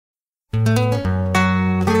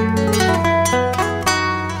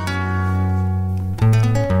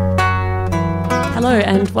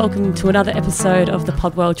and welcome to another episode of the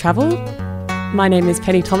Pod World Travel. My name is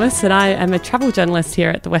Penny Thomas and I am a travel journalist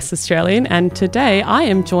here at the West Australian, and today I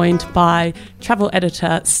am joined by travel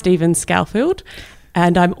editor Stephen Scalfield,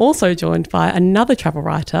 and I'm also joined by another travel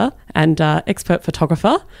writer and expert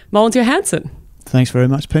photographer, Mogens Johansson. Thanks very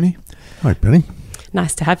much, Penny. Hi, Penny.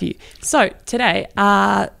 Nice to have you. So today,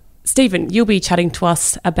 Stephen, you'll be chatting to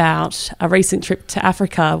us about a recent trip to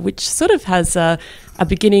Africa, which sort of has a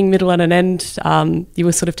beginning, middle and an end. You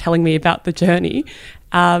were sort of telling me about the journey.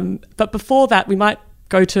 But before that, we might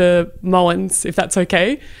go to Mogens, if that's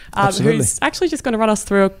okay, who's actually just going to run us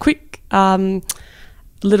through a quick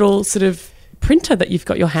little sort of printer that you've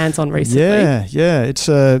got your hands on recently. Yeah. It's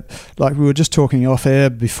like we were just talking off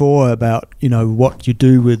air before about, what you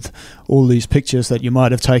do with all these pictures that you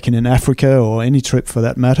might have taken in Africa or any trip for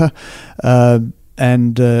that matter.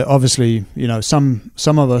 And obviously, some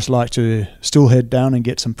of us like to still head down and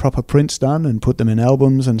get some proper prints done and put them in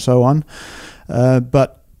albums and so on.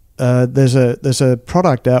 But there's a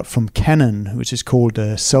product out from Canon which is called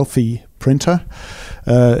a Selfie printer.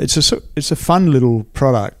 It's a fun little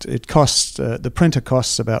product. It costs the printer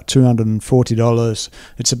costs about $240.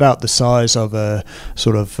 It's about the size of a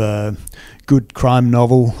sort of good crime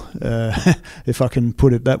novel, if I can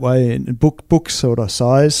put it that way, in book sort of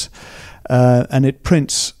size, and it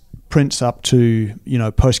prints up to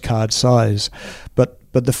postcard size. But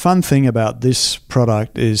the fun thing about this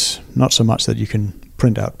product is not so much that you can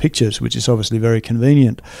print out pictures, which is obviously very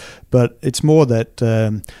convenient, but it's more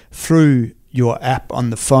that through your app on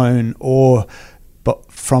the phone or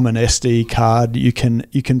from an SD card, you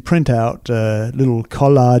can print out little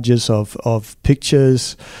collages of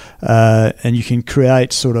pictures, and you can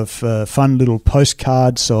create sort of fun little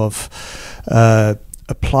postcards of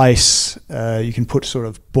a place. You can put sort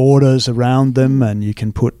of borders around them, and you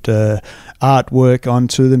can put artwork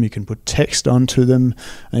onto them, you can put text onto them,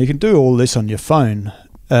 and you can do all this on your phone,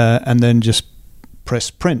 and then just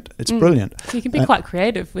press print. It's brilliant. So you can be quite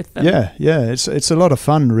creative with them. Yeah, it's a lot of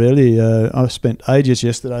fun, really. I spent ages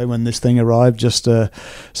yesterday when this thing arrived just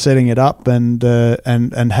setting it up and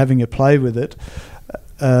having a play with it.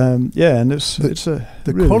 And the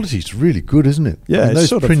really, quality's really good, isn't it? Yeah, and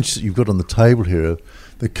those prints that you've got on the table here,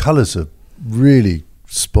 the colours are really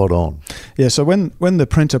spot on. Yeah, so when the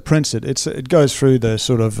printer prints it, it goes through the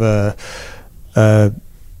sort of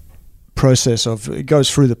process of, it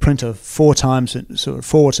goes through the printer 4 times, sort of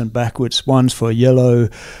forwards and backwards. One's for yellow,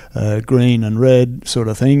 green and red sort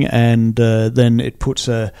of thing, and then it puts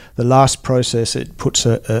the last process, it puts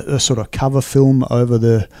a sort of cover film over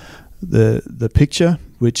the picture,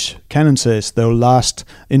 which Canon says they'll last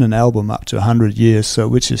in an album up to 100 years, so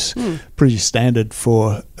which is pretty standard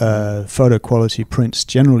for photo quality prints,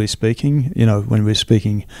 generally speaking, when we're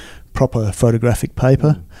speaking proper photographic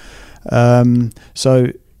paper.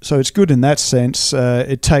 So it's good in that sense.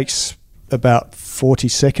 It takes about 40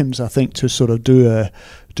 seconds, I think, to sort of do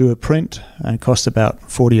a print, and it costs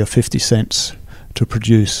about 40 or 50 cents to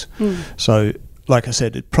produce. So, like I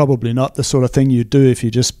said, it's probably not the sort of thing you do if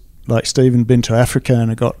you just, like Stephen, been to Africa and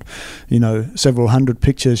have got, several hundred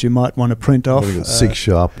pictures you might want to print off. I've got 6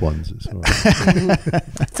 sharp ones.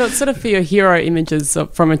 So it's sort of for your hero images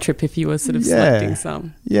from a trip if you were sort of selecting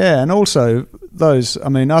some. Yeah, and also those,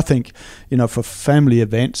 I think, for family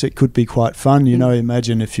events it could be quite fun.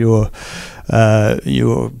 Imagine if your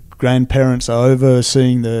grandparents are over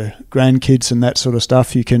seeing the grandkids and that sort of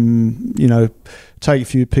stuff. You can, take a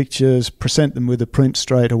few pictures, present them with a print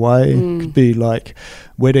straight away. It could be like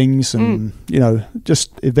weddings and,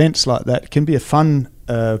 just events like that. It can be a fun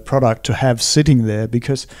product to have sitting there,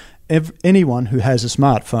 because anyone who has a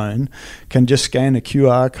smartphone can just scan a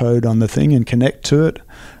QR code on the thing and connect to it.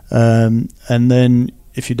 And then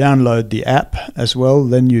if you download the app as well,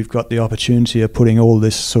 then you've got the opportunity of putting all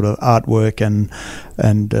this sort of artwork and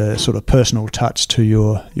sort of personal touch to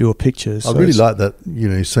your pictures. I really like that,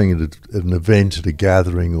 seeing it at an event, at a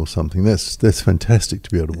gathering or something. That's fantastic to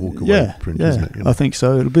be able to walk away with print, isn't it? I think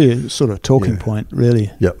so. It'll be a sort of talking point,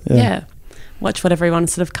 really. Yeah. Watch what everyone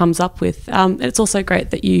sort of comes up with. It's also great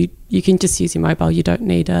that you can just use your mobile. You don't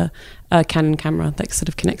need a Canon camera that sort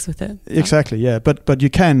of connects with it. Exactly, yeah. But you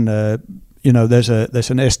can... there's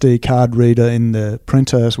an SD card reader in the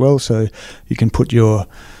printer as well, so you can put your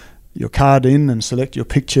card in and select your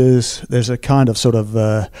pictures. There's a kind of sort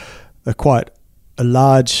of quite a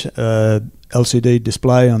large LCD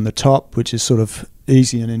display on the top, which is sort of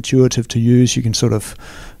easy and intuitive to use. You can sort of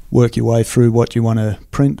work your way through what you want to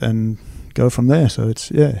print and go from there. So it's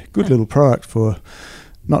good little product for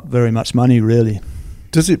not very much money, really.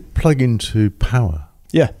 Does it plug into power?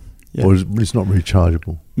 Yeah. Or it's not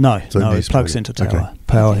rechargeable? No, it plugs into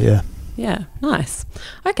power. Yeah. Yeah, nice.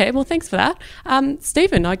 Okay, well, thanks for that.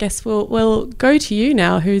 Stephen, I guess we'll go to you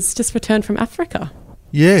now, who's just returned from Africa.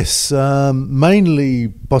 Yes, mainly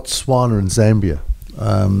Botswana and Zambia.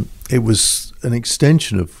 It was an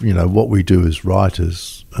extension of, what we do as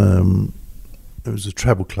writers. It was a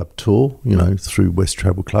travel club tour, through West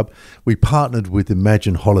Travel Club. We partnered with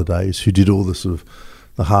Imagine Holidays, who did all the sort of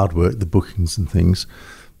the hard work, the bookings and things.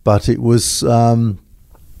 But it was a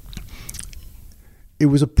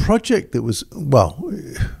project that was,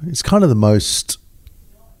 it's kind of the most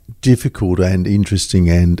difficult and interesting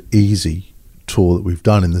and easy tour that we've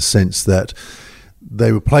done, in the sense that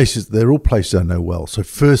they're all places I know well. So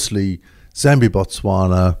firstly, Zambia,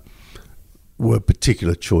 Botswana were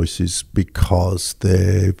particular choices because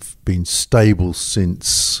they've been stable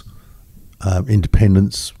since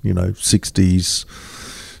independence, 60s.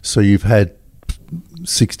 So you've had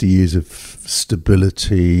 60 years of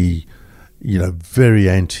stability, very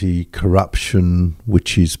anti-corruption,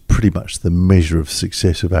 which is pretty much the measure of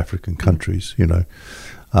success of African countries,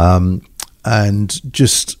 and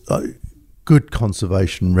just good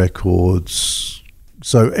conservation records.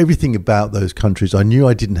 So everything about those countries, I knew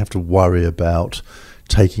I didn't have to worry about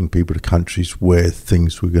taking people to countries where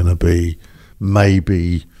things were going to be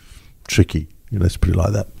maybe tricky, let's put it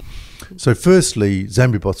like that. So firstly,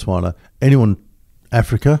 Zambia, Botswana,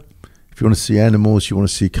 Africa, if you want to see animals, you want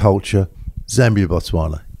to see culture, Zambia,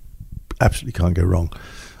 Botswana, absolutely can't go wrong.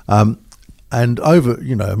 And over,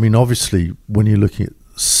 obviously when you're looking at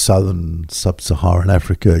southern sub-Saharan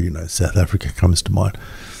Africa, South Africa comes to mind.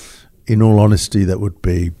 In all honesty, that would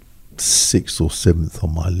be 6th or 7th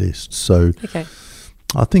on my list. So okay.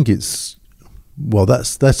 I think that's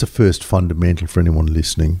a first fundamental for anyone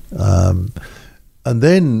listening. And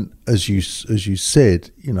then, as you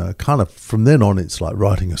said, kind of from then on, it's like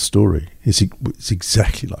writing a story. It's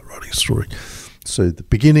exactly like writing a story. So the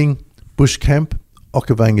beginning, bush camp,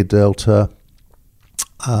 Okavango Delta,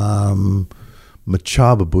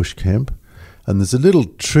 Machaba bush camp. And there's a little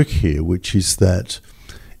trick here, which is that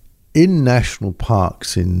in national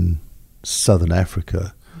parks in southern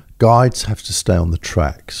Africa, guides have to stay on the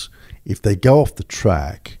tracks. If they go off the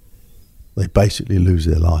track, they basically lose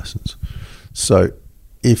their license. So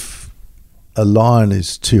if a lion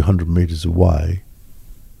is 200 metres away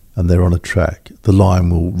and they're on a track, the lion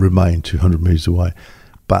will remain 200 metres away.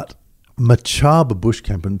 But Machaba bush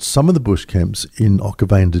camp and some of the bush camps in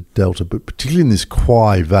Okavango Delta, but particularly in this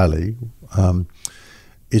Kwai Valley,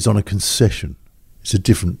 is on a concession. It's a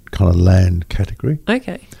different kind of land category.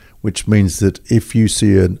 Okay. Which means that if you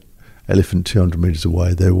see an elephant 200 metres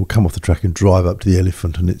away, they will come off the track and drive up to the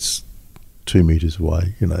elephant, and it's 2 metres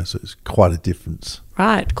away, so it's quite a difference.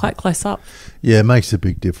 Right, quite close up. Yeah, it makes a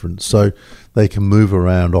big difference. So they can move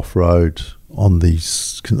around off-road on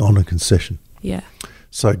a concession. Yeah.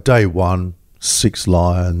 So day one, 6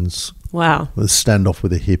 lions. Wow. A standoff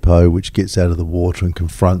with a hippo, which gets out of the water and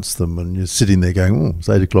confronts them, and you're sitting there going, it's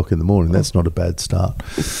 8 o'clock in the morning. That's not a bad start.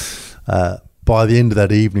 By the end of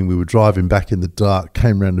that evening, we were driving back in the dark,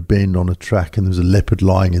 came around a bend on a track, and there was a leopard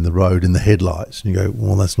lying in the road in the headlights. And you go,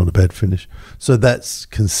 well, that's not a bad finish. So that's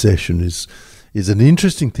concession is an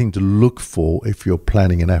interesting thing to look for if you're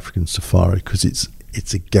planning an African safari, because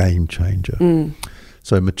it's a game changer.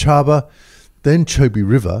 So Machaba, then Chobe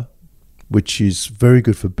River, which is very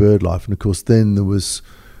good for bird life. And of course, then there's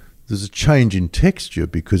a change in texture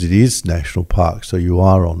because it is national park, so you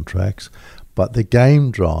are on tracks. But the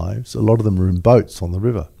game drives, a lot of them are in boats on the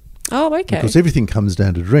river. Oh, okay. Because everything comes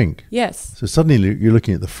down to drink. Yes. So suddenly you're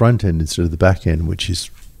looking at the front end instead of the back end, which is...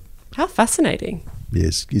 How fascinating.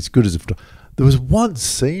 Yes, it's good as if... There was one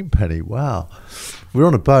scene, Penny, wow. We're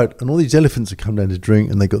on a boat and all these elephants have come down to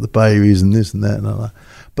drink and they got the babies and this and that and all that.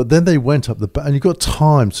 But then they went up the boat and you've got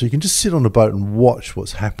time, so you can just sit on a boat and watch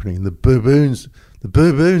what's happening. The baboons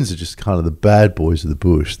are just kind of the bad boys of the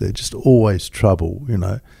bush. They're just always trouble,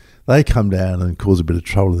 They come down and cause a bit of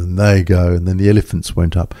trouble, and then they go, and then the elephants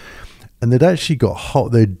went up. And they'd actually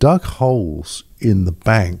they dug holes in the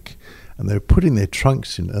bank, and they were putting their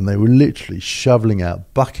trunks in, and they were literally shoveling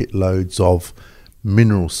out bucket loads of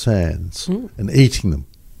mineral sands and eating them.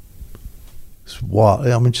 It's wild.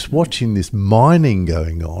 I mean, just watching this mining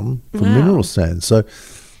going on for mineral sands. So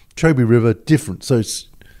Chobe River, different. So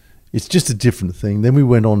it's just a different thing. Then we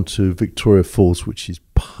went on to Victoria Falls, which is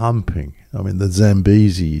pumping. I mean, the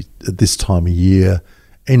Zambezi at this time of year,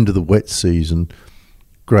 end of the wet season,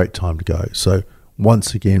 great time to go. So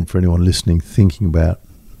once again, for anyone listening, thinking about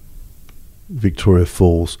Victoria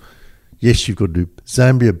Falls, yes, you've got to do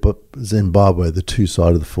Zambia, but Zimbabwe, the two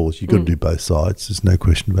sides of the falls. You've got to do both sides. There's no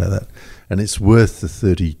question about that. And it's worth the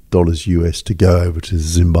 $30 US to go over to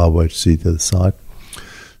Zimbabwe to see the other side.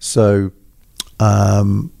 So,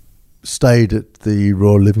 stayed at the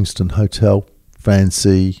Royal Livingston Hotel,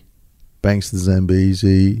 fancy, banks of the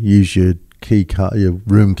Zambezi, use your key card, your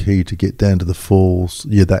room key to get down to the falls.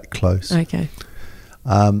 You're that close. Okay.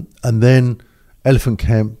 And then Elephant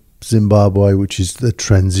Camp, Zimbabwe, which is the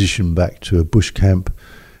transition back to a bush camp,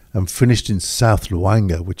 and finished in South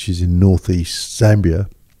Luangwa, which is in northeast Zambia.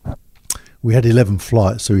 We had 11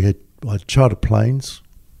 flights, so I chartered planes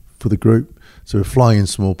for the group. So we're flying in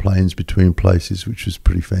small planes between places, which was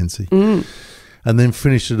pretty fancy. And then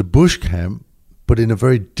finished at a bush camp, but in a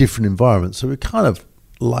very different environment. So we're kind of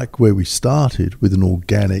like where we started, with an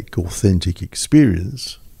organic, authentic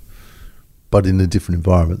experience, but in a different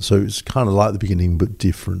environment. So it's kind of like the beginning, but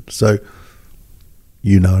different. So,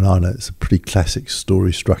 and I know it's a pretty classic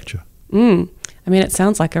story structure. I mean, it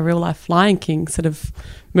sounds like a real life Lion King sort of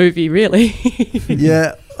movie, really.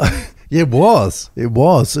 Yeah. Yeah, it was.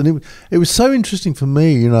 And it was so interesting for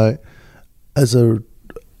me, it's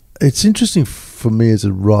interesting for me as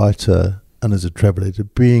a writer and as a traveller,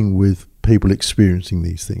 being with people experiencing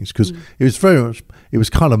these things, because it was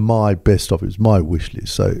kind of my best of, it was my wish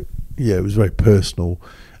list. So, yeah, it was very personal,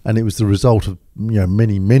 and it was the result of,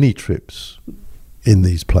 many, many trips in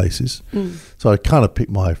these places. So I kind of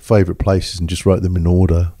picked my favourite places and just wrote them in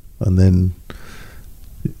order, and then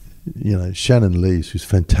Shannon Lees, who's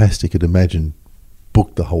fantastic at Imagine,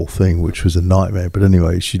 booked the whole thing, which was a nightmare. But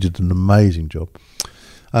anyway, she did an amazing job.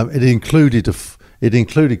 It included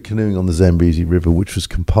canoeing on the Zambezi River, which was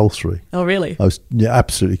compulsory. Oh, really?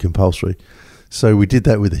 Absolutely compulsory. So we did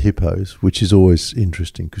that with the hippos, which is always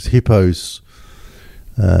interesting, because hippos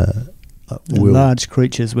large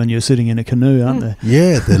creatures when you're sitting in a canoe, aren't they?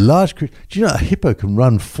 Yeah, they're large creatures. Do you know a hippo can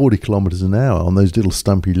run 40 kilometres an hour on those little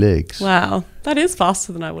stumpy legs? Wow, that is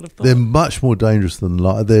faster than I would have thought. They're much more dangerous than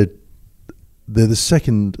they're the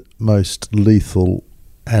second most lethal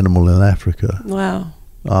animal in Africa. Wow.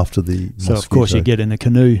 After the so of course you get in a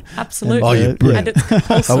canoe. Absolutely. And it's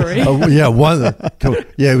compulsory.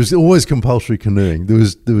 It was always compulsory canoeing. There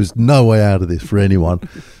was no way out of this for anyone,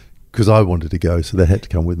 because I wanted to go, so they had to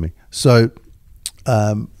come with me. So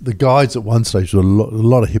the guides at one stage, there were a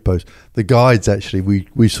lot of hippos. The guides, actually,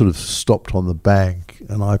 we sort of stopped on the bank,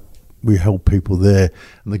 and we held people there,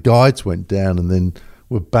 and the guides went down and then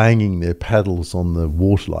were banging their paddles on the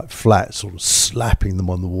water like flat, sort of slapping them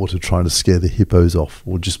on the water, trying to scare the hippos off,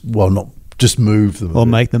 or just move them. Or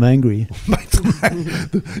make them angry.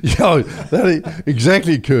 That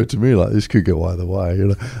exactly occurred to me, like this could go either way.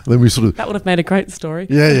 And then we sort of... That would have made a great story.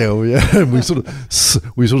 Yeah. And we sort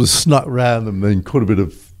of snuck round them, then caught a bit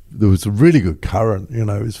of... There was a really good current, it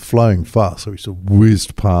was flowing fast, so we sort of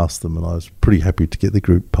whizzed past them, and I was pretty happy to get the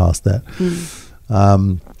group past that.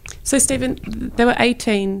 So, Stephen, there were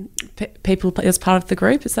 18 people as part of the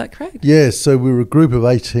group, is that correct? Yeah, so we were a group of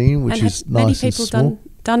 18, which is nice and small. Many people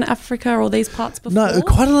done Africa or these parts before? No,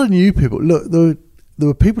 quite a lot of new people. Look, there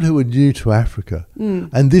were people who were new to Africa,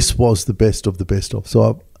 and this was the best of the best of.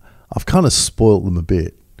 So I've kind of spoilt them a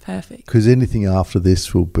bit. Perfect. Because anything after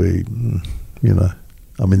this will be,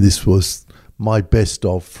 this was my best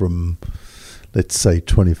of from, let's say,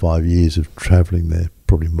 25 years of travelling there,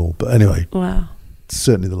 probably more. But anyway. Wow.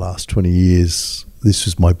 Certainly the last 20 years, this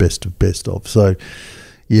was my best of best of. So,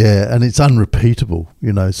 yeah, and it's unrepeatable,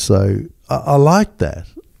 so I like that.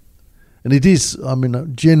 And it is,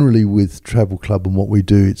 generally with Travel Club and what we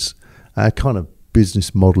do, it's our kind of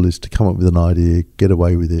business model is to come up with an idea, get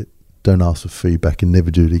away with it, don't ask for feedback and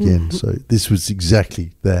never do it again. So this was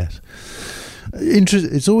exactly that.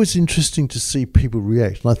 It's always interesting to see people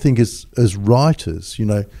react. And I think as writers,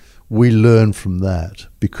 we learn from that,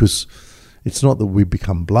 because it's not that we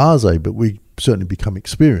become blasé, but we certainly become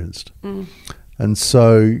experienced. And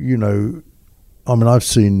so, I've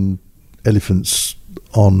seen elephants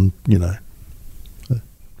on,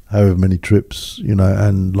 however many trips,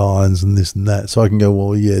 and lions and this and that. So I can go,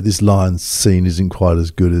 well, yeah, this lion scene isn't quite as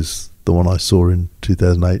good as the one I saw in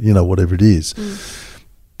 2008, whatever it is.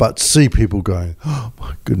 But see people going, oh,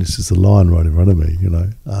 my goodness, there's a lion right in front of me,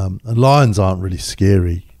 And lions aren't really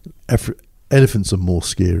scary. Elephants are more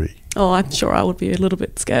scary. Oh, I'm sure I would be a little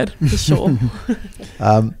bit scared, for sure.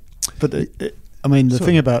 But the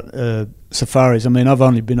thing about safaris, I've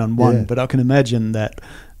only been on one, but I can imagine that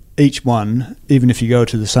each one, even if you go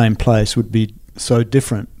to the same place, would be so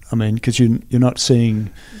different. Because you're not seeing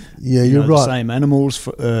you're right. the same animals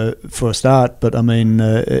for a start, but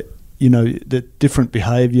the different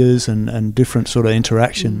behaviours and different sort of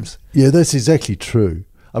interactions. Yeah, that's exactly true.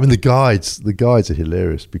 The guides are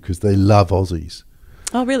hilarious, because they love Aussies.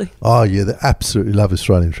 Oh, really? Oh, yeah, they absolutely love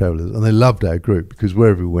Australian travellers, and they loved our group, because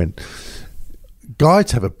wherever we went,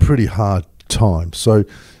 guides have a pretty hard time. So,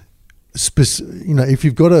 if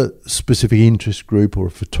you've got a specific interest group or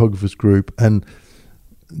a photographer's group, and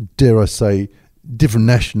dare I say, different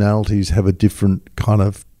nationalities have a different kind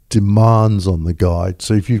of demands on the guide.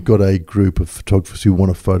 So if you've got a group of photographers who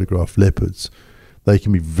want to photograph leopards, they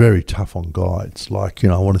can be very tough on guides. Like,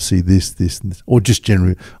 I want to see this, and this, or just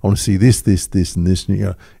generally, I want to see this, and this.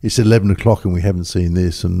 And, it's 11 o'clock and we haven't seen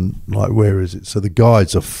this, and like, where is it? So the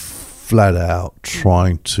guides are flat out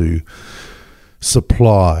trying to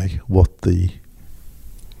supply what the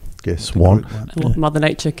guests want. And what Mother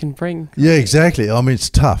Nature can bring. Yeah, exactly. I mean, it's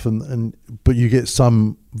tough, but you get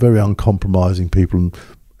some very uncompromising people, and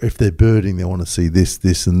if they're birding, they want to see this,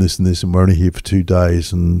 and this, and this, and we're only here for 2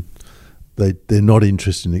 days, and they're not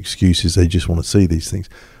interested in excuses. They just want to see these things.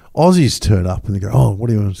 Aussies turn up and they go, oh, what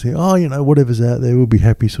do you want to see? Oh, whatever's out there, we'll be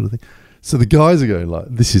happy, sort of thing. So the guys are going like,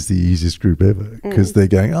 this is the easiest group ever, because they're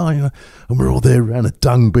going, and we're all there around a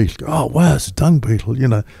dung beetle. Oh, wow, it's a dung beetle.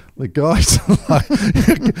 The guys are like,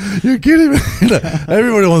 you're kidding me.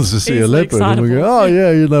 Everybody wants to see a leopard. Excitable. And we go, oh,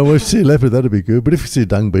 yeah, well, if you see a leopard, that'd be good. But if you see a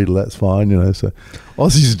dung beetle, that's fine, So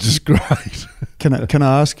Aussies are just great. Can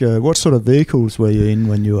I ask, what sort of vehicles were you in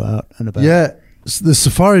when you were out and about? Yeah, the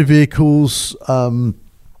safari vehicles,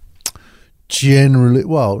 generally,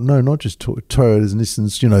 well, no, not just Toyotas and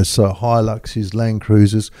Nissans, so Hiluxes, Land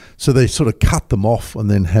Cruisers. So they sort of cut them off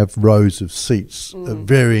and then have rows of seats at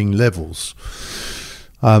varying levels.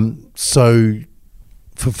 So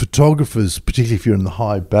for photographers, particularly if you're in the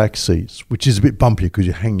high back seats, which is a bit bumpier because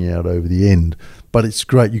you're hanging out over the end, but it's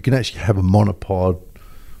great. You can actually have a monopod,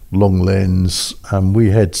 long lens. We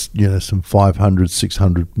had, some 500,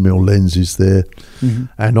 600 mil lenses there,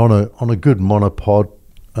 and on a good monopod,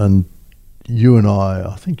 and you and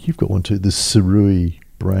I think you've got one too, the Sirui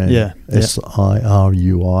brand. Yeah.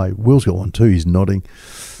 Sirui. Will's got one too, he's nodding.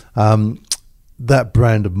 That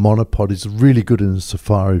brand of monopod is really good in a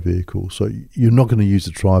safari vehicle. So you're not going to use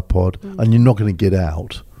a tripod, and you're not going to get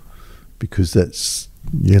out, because that's,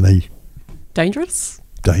 Dangerous?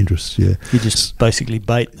 Dangerous, yeah. You just basically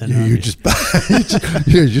bait then. You're just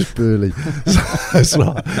burly. That's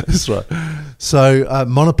right. So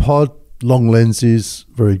monopod, long lenses,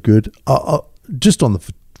 very good. Just on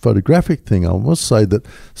the photographic thing, I must say that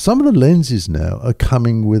some of the lenses now are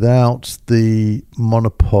coming without the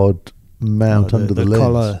monopod mount under the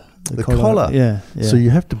lens. The collar. Yeah. So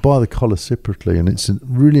you have to buy the collar separately, and it's a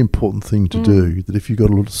really important thing to do, that if you've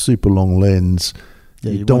got a super long lens,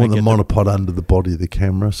 you don't want the monopod under the body of the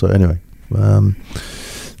camera. So anyway,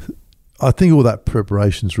 I think all that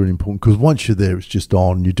preparation is really important, because once you're there, it's just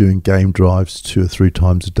on. You're doing game drives 2 or 3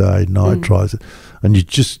 times a day, night drives, and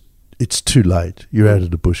it's too late. You're out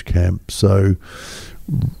at a bush camp. So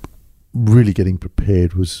really getting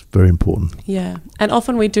prepared was very important. Yeah. And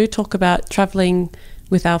often we do talk about travelling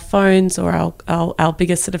with our phones or our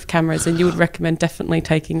biggest sort of cameras, and you would recommend definitely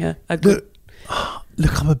taking a good...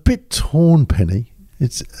 Look, I'm a bit torn, Penny.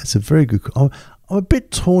 It's a very good... I'm a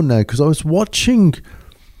bit torn now, because I was watching...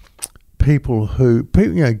 People,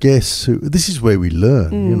 guests who, this is where we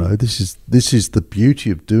learn, this is the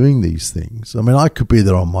beauty of doing these things. I mean, I could be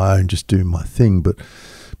there on my own just doing my thing, but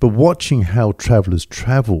watching how travellers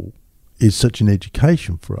travel is such an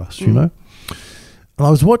education for us, And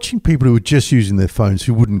I was watching people who were just using their phones,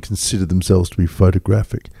 who wouldn't consider themselves to be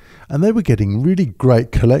photographic, and they were getting really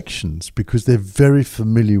great collections because they're very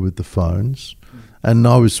familiar with the phones. And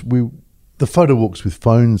the photo walks with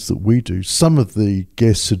phones that we do, some of the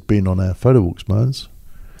guests had been on our photo walks, Moans.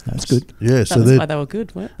 That's good. Yeah, so that's why they were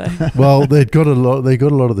good, weren't they? Well, they got a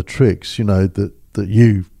lot of the tricks, that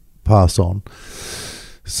you pass on.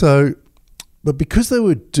 So, but because they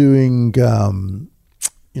were doing,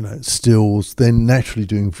 stills, then naturally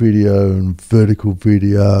doing video and vertical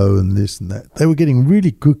video and this and that, they were getting really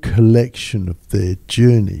good collection of their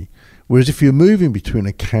journey. Whereas if you're moving between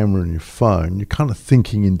a camera and your phone, you're kind of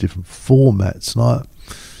thinking in different formats.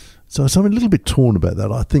 So I'm a little bit torn about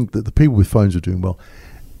that. I think that the people with phones are doing well.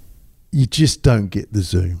 You just don't get the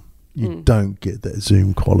zoom. You don't get that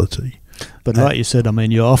zoom quality. But like you said, I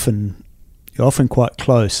mean, you're often quite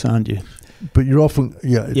close, aren't you? But you're often,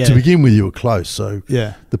 to begin with, you were close. So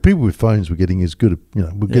the people with phones were getting as good,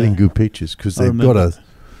 getting good pictures, because they've got a...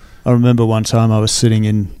 I remember one time I was sitting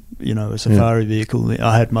in, a safari vehicle.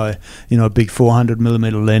 I had my, big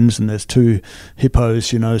 400mm lens, and there's 2 hippos,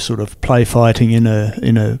 sort of play fighting in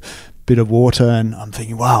a bit of water, and I'm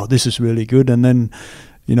thinking, wow, this is really good. And then,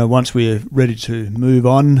 once we were ready to move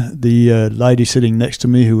on, the lady sitting next to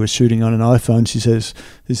me who was shooting on an iPhone, she says,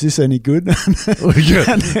 "Is this any good?" As good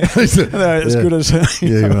as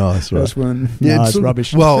that's right. It's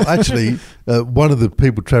rubbish. Well, actually, one of the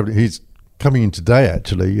people travelling, he's coming in today.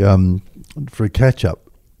 Actually, for a catch up,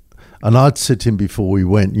 and I'd said to him before we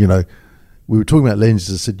went, we were talking about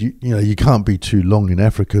lenses. I said, you can't be too long in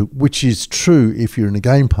Africa, which is true if you're in a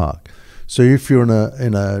game park. So if you're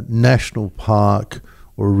in a national park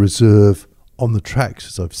or a reserve on the tracks,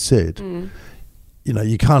 as I've said,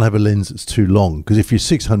 you can't have a lens that's too long, because if you're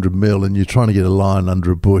 600 mil and you're trying to get a line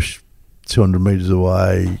under a bush 200 meters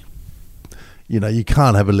away, you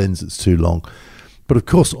can't have a lens that's too long. But of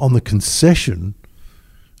course, on the concession,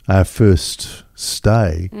 our first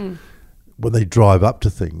stay, when they drive up to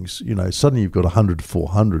things, suddenly you've got 100 to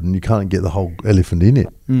 400 and you can't get the whole elephant in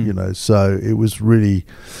it, So it was really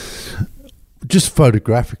just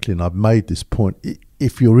photographically, and I've made this point,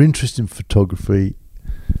 if you're interested in photography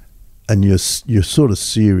and you're sort of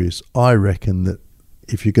serious, I reckon that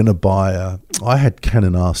if you're going to buy I had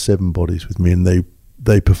Canon R7 bodies with me, and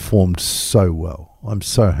they performed so well. I'm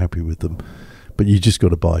so happy with them. But you just got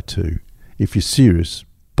to buy two. If you're serious,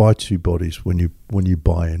 buy two bodies when you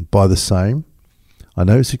buy in. Buy the same. I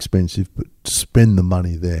know it's expensive, but spend the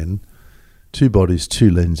money then. Two bodies, two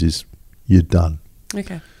lenses, you're done.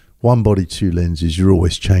 Okay. One body, two lenses, you're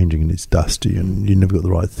always changing and it's dusty and you never got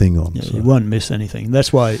the right thing on. Yeah, so. You won't miss anything.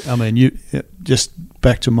 That's why, you just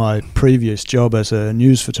back to my previous job as a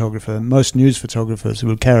news photographer, most news photographers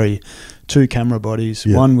will carry two camera bodies,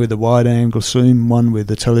 one with a wide angle zoom, one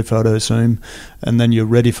with a telephoto zoom, and then you're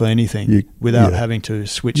ready for anything without having to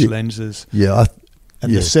switch lenses. Yeah.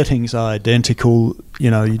 The settings are identical,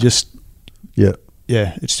 you just... Yeah,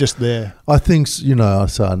 it's just there. I think,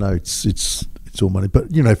 I know it's all money, but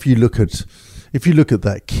if you look at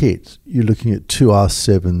that kit, you're looking at two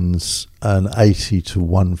R7s, an 80 to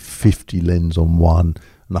 150 lens on one,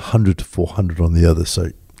 and 100 to 400 on the other.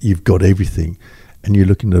 So you've got everything, and you're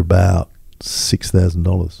looking at about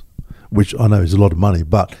 $6,000, which I know is a lot of money.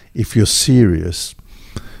 But if you're serious,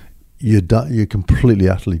 you're done. You're completely,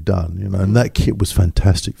 utterly done. And that kit was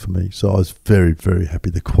fantastic for me. So I was very, very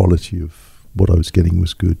happy. The quality of what I was getting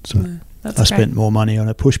was good. So I spent more money on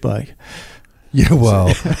a push bike. Yeah,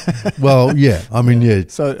 well, yeah.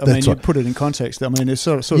 So, you put it in context. It's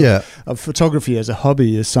sort of photography as a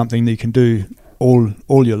hobby is something that you can do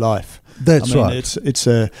all your life. That's right. It's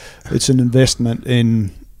an investment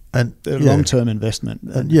in a long-term investment.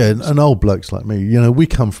 And old blokes like me, we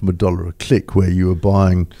come from $1 a click, where you were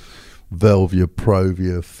buying Velvia,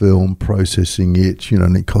 Provia film, processing it,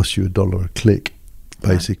 and it costs you $1 a click,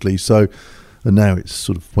 basically. Right. So, and now it's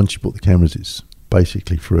sort of, once you bought the cameras, it's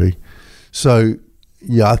basically free. So,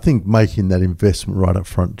 I think making that investment right up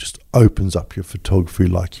front just opens up your photography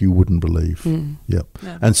like you wouldn't believe. Yep.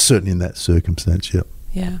 Yeah. And certainly in that circumstance, yep.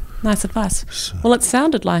 Yeah, nice advice. So, well, it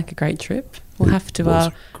sounded like a great trip. We'll have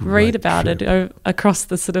to read about it across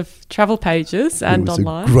the sort of travel pages and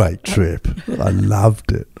online. It was a great trip. I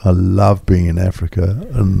loved it. I love being in Africa.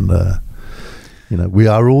 And, we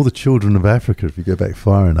are all the children of Africa if you go back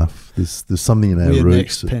far enough. There's something in our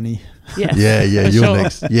roots. Next, Penny. Yes. Yeah, you're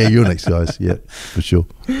next. Yeah, you're next, guys. Yeah, for sure.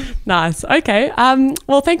 Nice. Okay.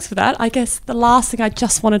 Well, thanks for that. I guess the last thing I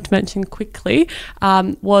just wanted to mention quickly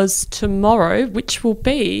was tomorrow, which will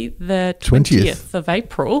be the 20th of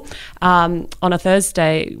April, on a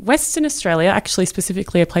Thursday, Western Australia, actually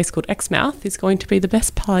specifically a place called Exmouth, is going to be the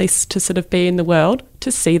best place to sort of be in the world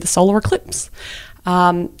to see the solar eclipse.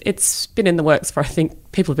 It's been in the works for, I think,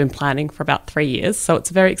 people have been planning for about 3 years. So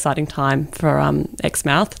it's a very exciting time for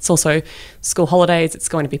Exmouth. It's also school holidays. It's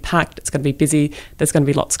going to be packed. It's going to be busy. There's going to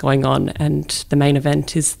be lots going on. And the main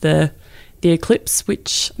event is the eclipse,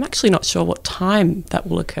 which I'm actually not sure what time that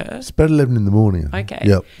will occur. It's about 11 in the morning. Okay.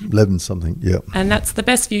 Yep, 11 something, yep. And that's the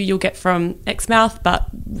best view you'll get from Exmouth, but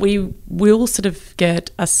we will sort of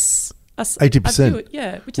get 80%.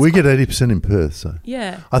 We get 80% in Perth. So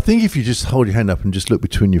I think if you just hold your hand up and just look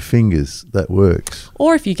between your fingers, that works.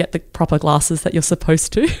 Or if you get the proper glasses that you're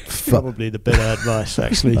supposed to. Probably the better advice,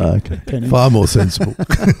 actually. Okay, Penny. Far more sensible.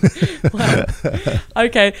 Well,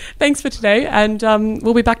 okay, thanks for today, and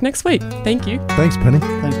we'll be back next week. Thank you. Thanks, Penny.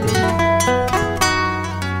 Thanks, Penny.